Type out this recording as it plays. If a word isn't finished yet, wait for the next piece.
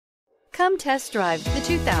Come test drive the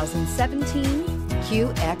 2017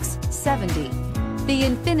 QX70. The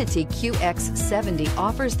INFINITI QX70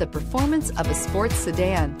 offers the performance of a sports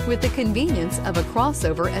sedan with the convenience of a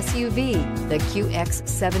crossover SUV. The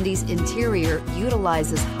QX70's interior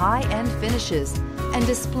utilizes high-end finishes and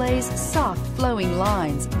displays soft, flowing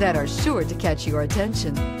lines that are sure to catch your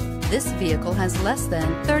attention. This vehicle has less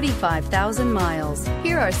than 35,000 miles.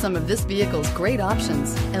 Here are some of this vehicle's great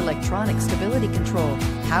options: electronic stability control,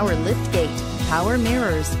 power liftgate, power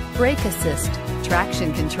mirrors, brake assist,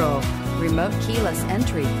 traction control, remote keyless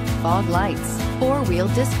entry, fog lights, four-wheel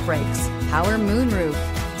disc brakes, power moonroof,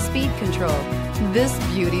 speed control. This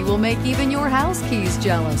beauty will make even your house keys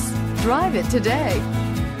jealous. Drive it today.